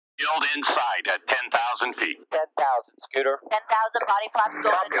Field inside at 10,000 feet. 10,000, Scooter. 10,000 body flaps going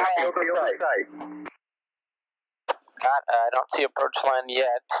to trail. I don't see approach line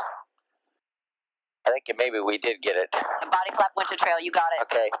yet. I think maybe we did get it. Body flap went to trail, you got it.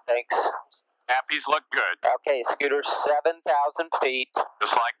 Okay, thanks. Nappies look good. Okay, Scooter, 7,000 feet.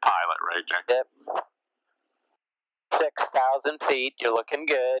 Just like pilot, right, Jack? Yep. 6,000 feet, you're looking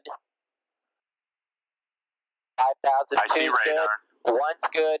good. 5,000 I see two's radar. good. One's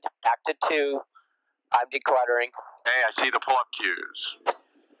good, back to 2. I'm decluttering. Hey, I see the pull-up cues.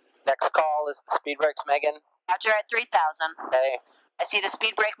 Next call is the speed brakes, Megan. Roger at 3,000. Okay. I see the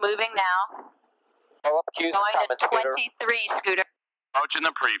speed brake moving now. Pull-up cues Going coming, to Scooter. 23, Scooter. Approaching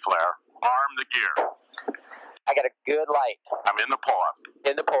the pre-flare. Arm the gear. I got a good light. I'm in the pull-up.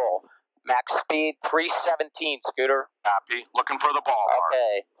 In the pull. Max speed 317, Scooter. Copy. Looking for the ball bar.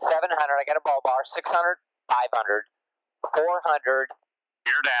 Okay. 700, I got a ball bar. 600, 500, 400.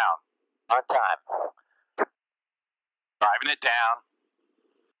 Gear down. On time. Driving it down.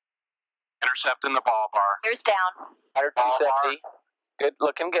 Intercepting the ball bar. Here's down. 100, 270. Good,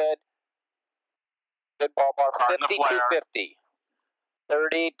 looking good. Good ball bar. Starting 50, the flare. 250.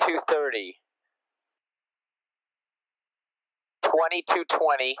 30, 230. 20,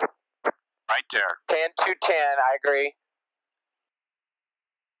 220. Right there. 10, 210, I agree.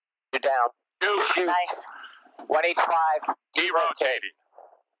 You're down. Shoot. Nice. 185. Derotating.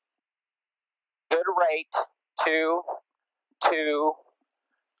 Good rate. 2, 2.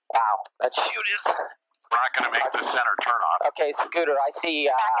 Wow, that shoot is. We're not going to make the center turn on. Okay, Scooter, I see.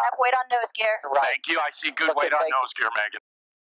 Back up, wait on nose gear. Right. Thank you. I see good Okay, weight on thank- nose gear, Megan.